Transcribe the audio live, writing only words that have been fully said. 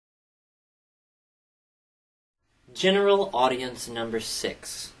General Audience number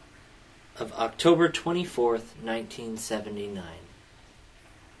 6 of October 24th, 1979.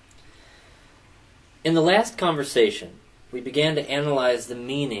 In the last conversation, we began to analyze the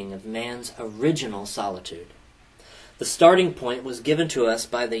meaning of man's original solitude. The starting point was given to us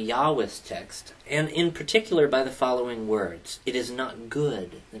by the Yahweh's text, and in particular by the following words: "It is not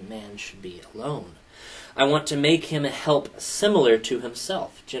good that man should be alone. I want to make him a help similar to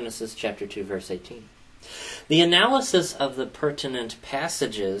himself." Genesis chapter 2, verse 18. The analysis of the pertinent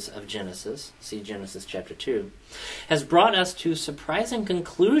passages of Genesis, see Genesis chapter 2, has brought us to surprising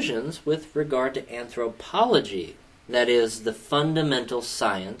conclusions with regard to anthropology, that is, the fundamental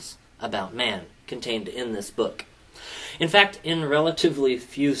science about man, contained in this book. In fact, in relatively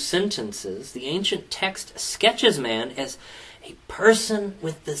few sentences, the ancient text sketches man as a person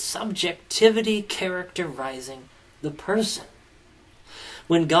with the subjectivity characterizing the person.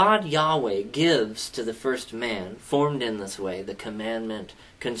 When God Yahweh gives to the first man, formed in this way, the commandment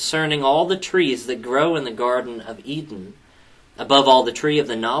concerning all the trees that grow in the Garden of Eden, above all the tree of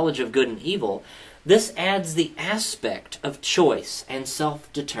the knowledge of good and evil, this adds the aspect of choice and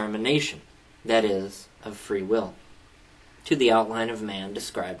self-determination, that is, of free will, to the outline of man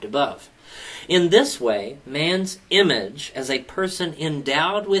described above. In this way, man's image as a person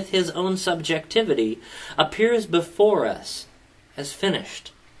endowed with his own subjectivity appears before us as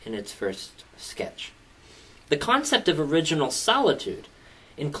finished in its first sketch. The concept of original solitude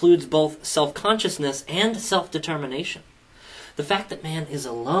includes both self-consciousness and self-determination. The fact that man is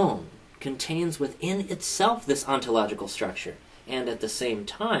alone contains within itself this ontological structure, and at the same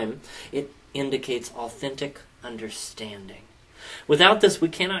time, it indicates authentic understanding. Without this, we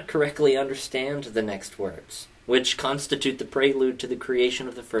cannot correctly understand the next words, which constitute the prelude to the creation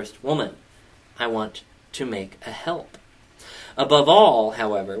of the first woman. I want to make a help. Above all,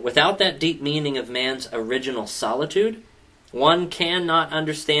 however, without that deep meaning of man's original solitude, one cannot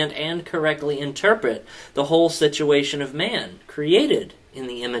understand and correctly interpret the whole situation of man, created in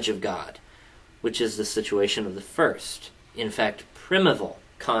the image of God, which is the situation of the first, in fact, primeval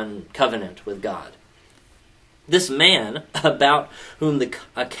covenant with God. This man, about whom the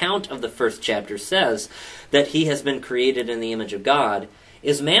account of the first chapter says that he has been created in the image of God,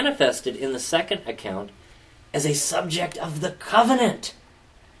 is manifested in the second account as a subject of the covenant.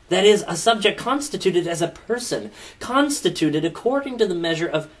 That is, a subject constituted as a person, constituted according to the measure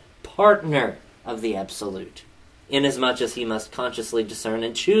of partner of the Absolute, inasmuch as he must consciously discern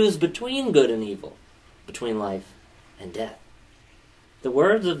and choose between good and evil, between life and death. The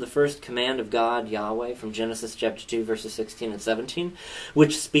words of the first command of God, Yahweh, from Genesis chapter 2, verses 16 and 17,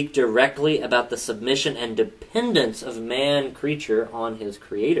 which speak directly about the submission and dependence of man creature on his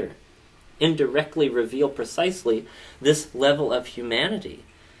Creator, indirectly reveal precisely this level of humanity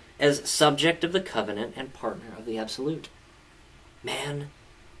as subject of the covenant and partner of the Absolute. Man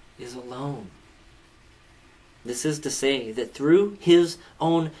is alone. This is to say that through his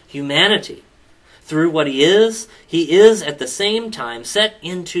own humanity, through what he is at the same time set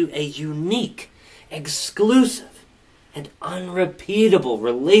into a unique, exclusive, and unrepeatable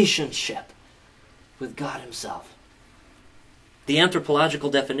relationship with God himself. The anthropological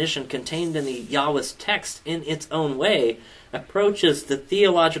definition contained in the Yahweh's text, in its own way, approaches the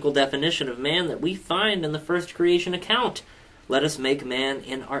theological definition of man that we find in the first creation account. Let us make man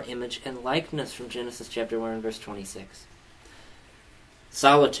in our image and likeness, from Genesis chapter 1, verse 26.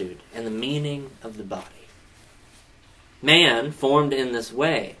 Solitude and the meaning of the body. Man, formed in this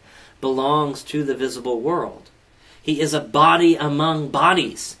way, belongs to the visible world. He is a body among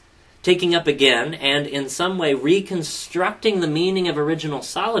bodies. Taking up again, and in some way reconstructing the meaning of original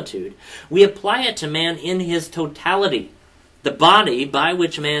solitude, we apply it to man in his totality. The body by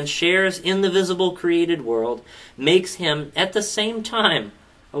which man shares in the visible created world makes him at the same time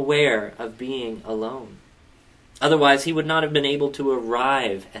aware of being alone. Otherwise, he would not have been able to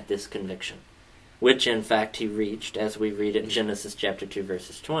arrive at this conviction, which in fact he reached, as we read in Genesis chapter 2,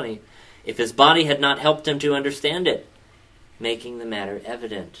 verses 20, if his body had not helped him to understand it, making the matter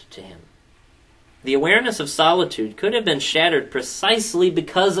evident to him. The awareness of solitude could have been shattered precisely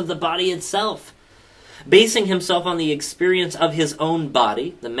because of the body itself. Basing himself on the experience of his own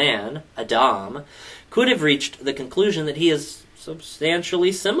body, the man, Adam, could have reached the conclusion that he is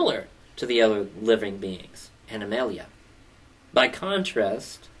substantially similar to the other living beings, Animalia. By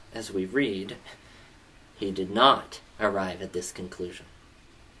contrast, as we read, he did not arrive at this conclusion,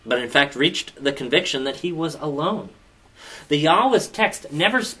 but in fact reached the conviction that he was alone. The Yahweh's text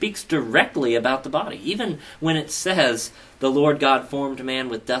never speaks directly about the body. Even when it says, the Lord God formed man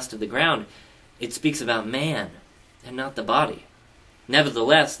with dust of the ground, it speaks about man and not the body.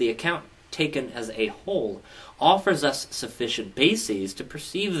 Nevertheless, the account taken as a whole, offers us sufficient bases to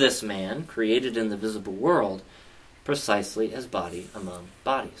perceive this man, created in the visible world, precisely as body among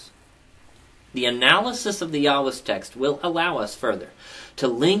bodies. The analysis of the Yahweh's text will allow us further to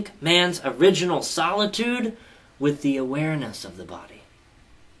link man's original solitude with the awareness of the body,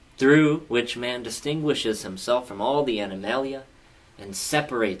 through which man distinguishes himself from all the animalia and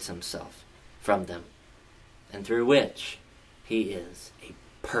separates himself from them, and through which he is a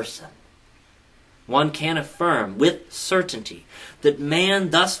person. One can affirm with certainty that man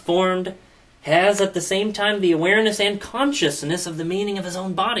thus formed has at the same time the awareness and consciousness of the meaning of his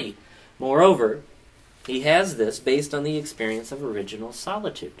own body. Moreover, he has this based on the experience of original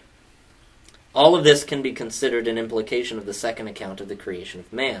solitude. All of this can be considered an implication of the second account of the creation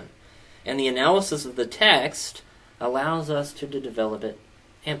of man, and the analysis of the text allows us to develop it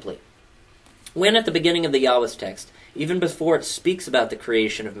amply. When at the beginning of the Yahweh's text, even before it speaks about the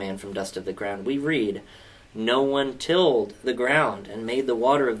creation of man from dust of the ground, we read, "No one tilled the ground and made the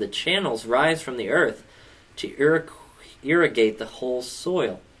water of the channels rise from the earth to irrigate the whole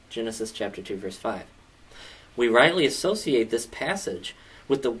soil." Genesis chapter 2, verse 5. We rightly associate this passage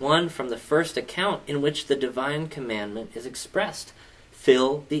with the one from the first account in which the divine commandment is expressed.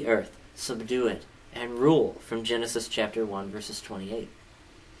 Fill the earth, subdue it, and rule, from Genesis chapter 1, verses 28.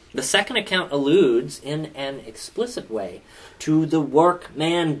 The second account alludes in an explicit way to the work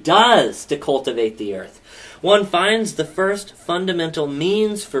man does to cultivate the earth. One finds the first fundamental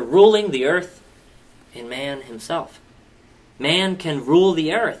means for ruling the earth in man himself. Man can rule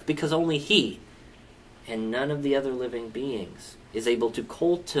the earth because only he, and none of the other living beings, is able to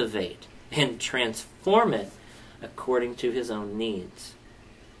cultivate and transform it according to his own needs.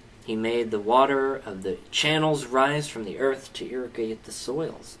 He made the water of the channels rise from the earth to irrigate the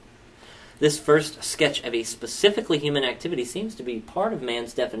soils. This first sketch of a specifically human activity seems to be part of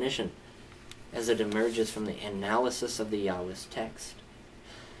man's definition as it emerges from the analysis of the Yahweh's text.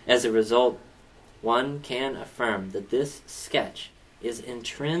 As a result, one can affirm that this sketch is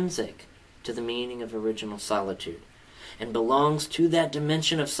intrinsic to the meaning of original solitude and belongs to that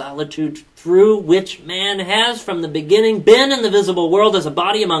dimension of solitude through which man has from the beginning been in the visible world as a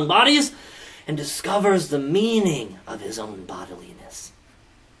body among bodies and discovers the meaning of his own bodiliness.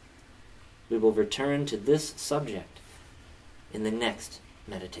 We will return to this subject in the next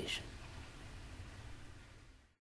meditation.